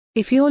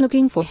If you're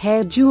looking for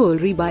hair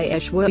jewelry by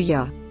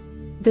Aaishwarya,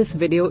 this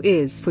video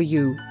is for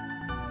you.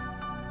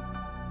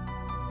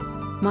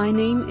 My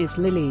name is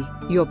Lily,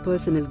 your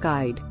personal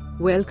guide.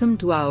 Welcome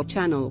to our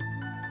channel.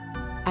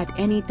 At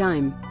any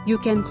time, you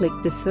can click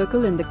the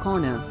circle in the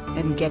corner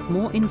and get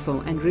more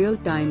info and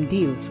real-time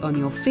deals on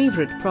your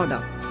favorite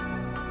products.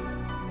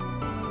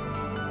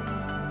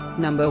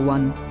 Number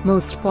 1,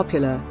 Most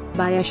Popular,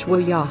 by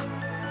Aaishwarya.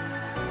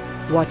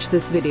 Watch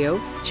this video,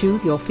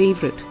 choose your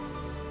favorite.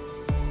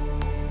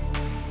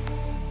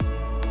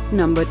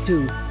 Number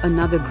 2,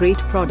 another great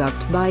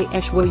product by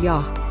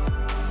Aaishwarya.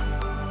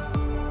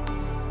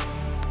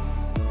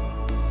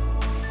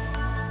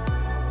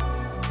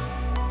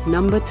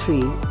 Number 3.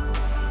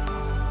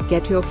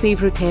 Get your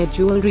favorite hair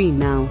jewelry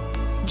now.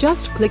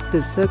 Just click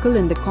the circle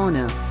in the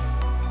corner.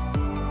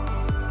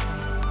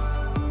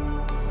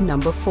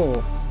 Number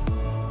 4.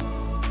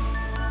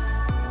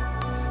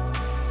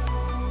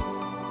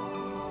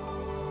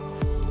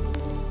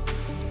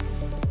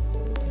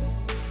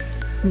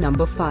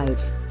 Number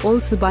 5,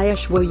 also by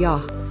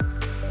Aaishwarya.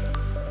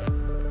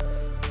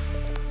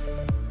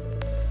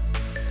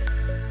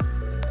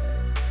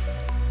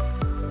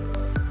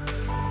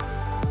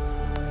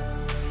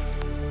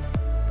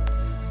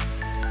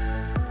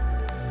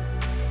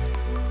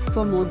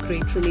 For more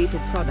great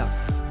related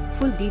products,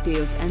 full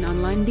details and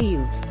online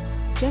deals,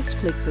 just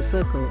click the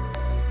circle.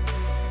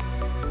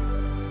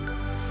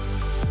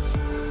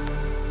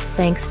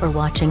 Thanks for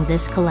watching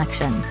this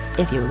collection.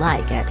 If you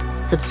like it,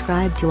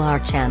 subscribe to our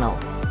channel.